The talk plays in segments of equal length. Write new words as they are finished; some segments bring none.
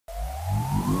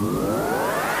Hello,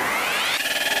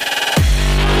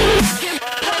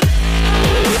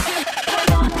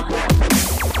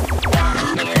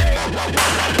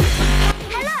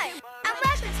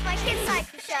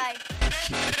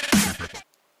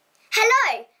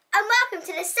 and welcome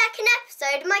to the second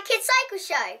episode of my Kids Cycle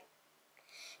Show.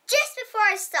 Just before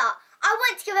I start, I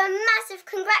want to give a massive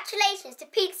congratulations to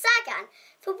Peter Sagan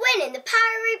for winning the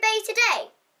Paris-Roubaix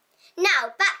today. Now,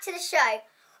 back to the show.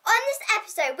 On this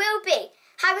episode, we'll be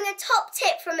having a top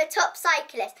tip from a top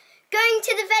cyclist, going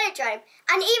to the Velodrome,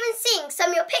 and even seeing some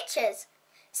of your pictures.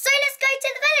 So let's go to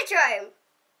the Velodrome.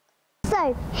 So,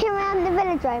 here I am at the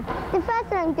Velodrome. The first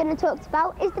thing I'm going to talk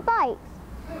about is the bikes.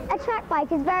 A track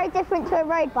bike is very different to a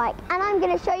road bike, and I'm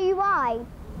going to show you why.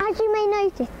 As you may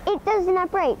notice, it doesn't have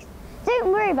brakes.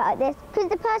 Don't worry about this, because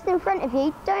the person in front of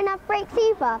you don't have brakes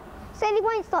either, so they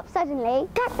won't stop suddenly.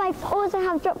 Track bikes also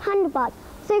have drop handlebars,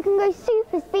 so you can go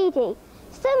super speedy.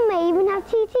 Some may even have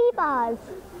TT bars.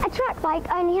 A track bike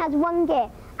only has one gear,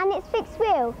 and it's fixed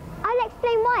wheel. I'll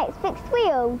explain why it's fixed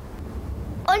wheel.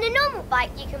 On a normal bike,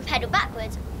 you can pedal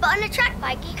backwards, but on a track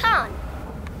bike, you can't.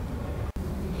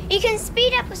 You can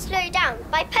speed up or slow down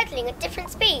by pedalling at different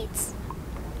speeds.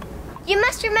 You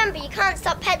must remember you can't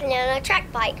stop pedalling on a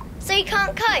track bike, so you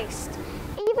can't coast.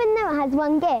 Even though it has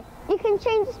one gear, you can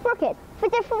change the sprocket for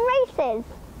different races.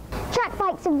 Track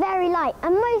bikes are very light,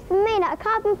 and most of them are made out of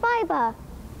carbon fibre.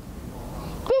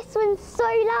 This one's so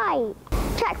light.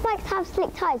 Track bikes have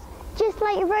slick tyres, just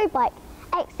like a road bike,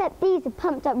 except these are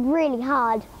pumped up really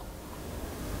hard.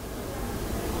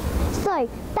 So,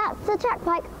 that's the track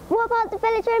bike. What about the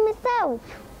Velodrome itself?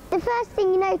 The first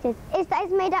thing you notice is that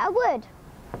it's made out of wood.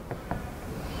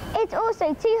 It's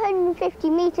also 250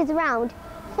 metres around,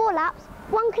 4 laps,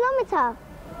 1 kilometre.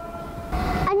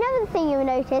 Another thing you'll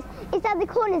notice is that the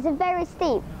corners are very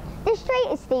steep. The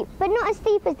straight is steep, but not as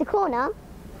steep as the corner.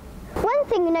 One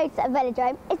thing you'll notice at a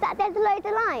Velodrome is that there's a load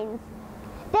of lines.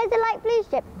 There's a light blue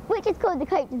strip, which is called the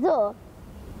Côte d'Azur.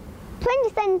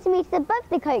 20 centimetres above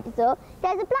the Côte d'Azur,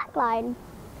 there's a black line.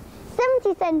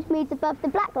 70 centimetres above the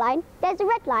black line, there's a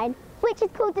red line, which is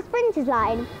called the Sprinter's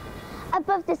line.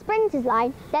 Above the Sprinter's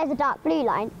line, there's a dark blue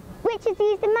line, which is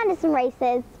used in marathon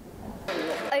races.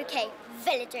 Okay,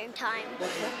 Velodrome time.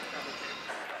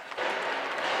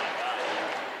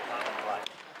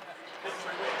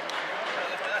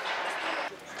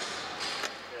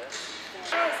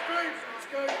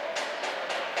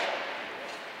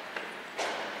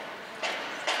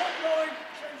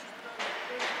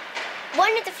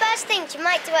 One of the first things you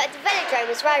might do at the Velodrome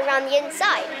is ride around the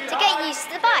inside to get used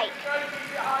to the bike.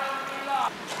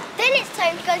 Then it's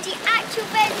time to go into the actual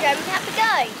Velodrome and have a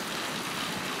go.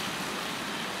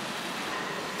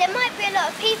 There might be a lot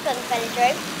of people on the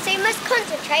Velodrome, so you must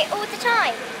concentrate all the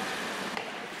time.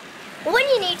 When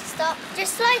you need to stop,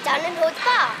 just slow down and hold the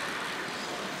bar.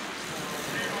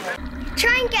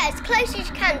 Try and get as close as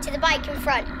you can to the bike in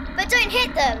front, but don't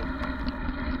hit them.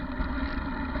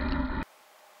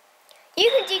 You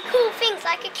can do cool things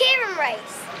like a keirin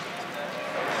race.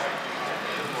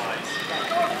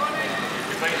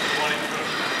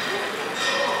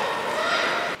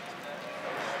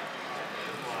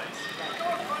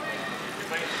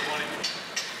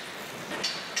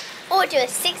 Or do a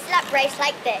 6-lap race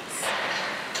like this.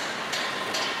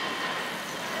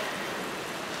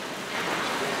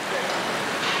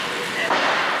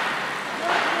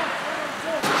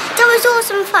 That was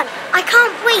awesome fun. I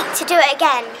can't wait to do it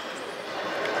again.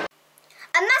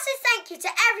 A massive thank you to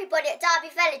everybody at Derby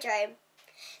Velodrome.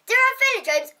 There are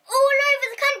velodromes all over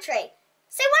the country,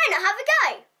 so why not have a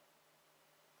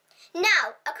go?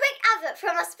 Now, a quick advert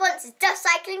from our sponsors, Duff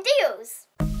Cycling Deals.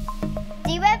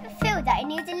 Do you ever feel that you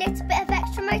need a little bit of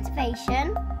extra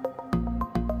motivation?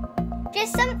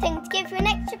 Just something to give you an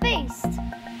extra boost?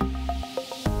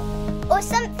 Or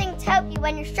something to help you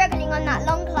when you're struggling on that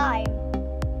long climb?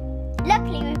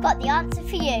 Luckily, we've got the answer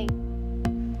for you.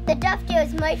 The Duff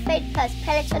Deals Motivate Plus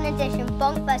Peloton Edition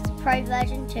Bonk Buster Pro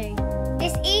version 2.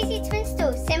 This easy to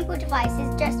install simple device is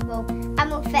adjustable and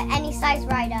will fit any size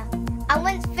rider. And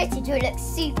once fitted, you'll look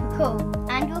super cool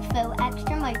and will feel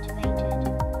extra motivated.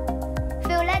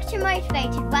 Feel extra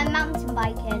motivated when mountain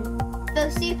biking.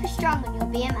 Feel super strong on your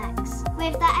BMX.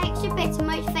 With that extra bit of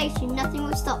motivation, nothing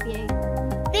will stop you.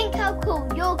 Think how cool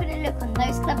you're going to look on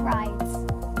those club rides.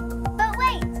 But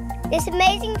wait! This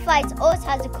amazing device also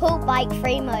has a cool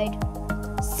bike-free mode.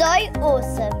 So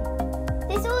awesome!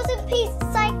 This awesome piece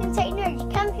of cycling technology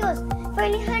can be yours for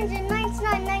only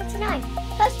 $199.99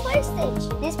 plus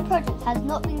postage. This product has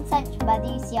not been sanctioned by the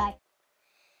UCI.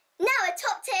 Now a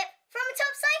top tip from a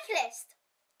top cyclist.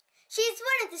 She is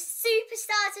one of the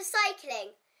superstars of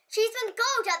cycling. She's won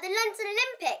gold at the London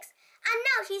Olympics and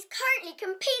now he's currently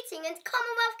competing in the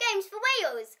Commonwealth Games for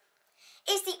Wales.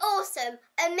 It's the awesome,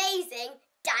 amazing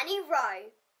Dani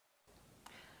Rowe.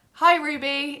 Hi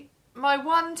Ruby, my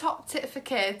one top tip for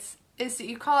kids is that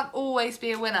you can't always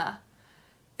be a winner.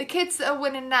 The kids that are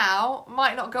winning now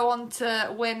might not go on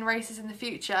to win races in the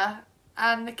future,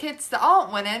 and the kids that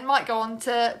aren't winning might go on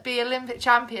to be Olympic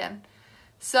champion.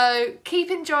 So keep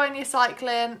enjoying your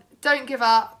cycling, don't give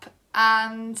up,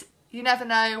 and you never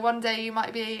know, one day you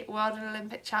might be world and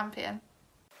Olympic champion.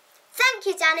 Thank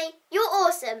you, Dani. You're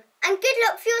awesome, and good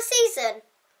luck for your season.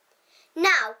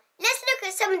 Now, let's look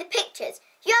at some of the pictures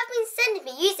you have been sending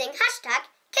me using hashtag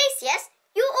 #KCS.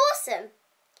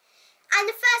 And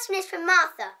the first one is from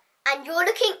Martha, and you're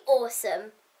looking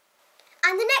awesome.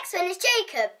 And the next one is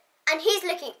Jacob, and he's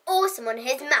looking awesome on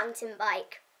his mountain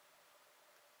bike.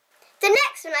 The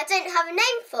next one I don't have a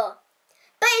name for,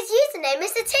 but his username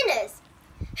is the Tinners,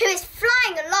 who is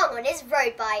flying along on his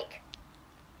road bike.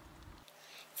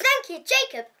 Thank you,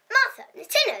 Jacob, Martha and the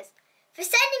Tinners, for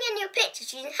sending in your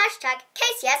pictures using hashtag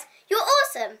 #KCS. You're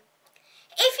awesome.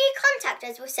 If you contact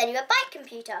us, we'll send you a bike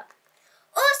computer.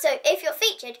 Also, if you're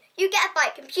featured, you get a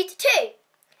bike computer too.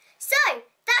 So,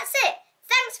 that's it.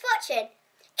 Thanks for watching.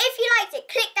 If you liked it,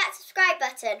 click that subscribe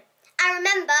button. And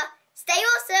remember, stay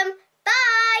awesome.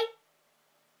 Bye!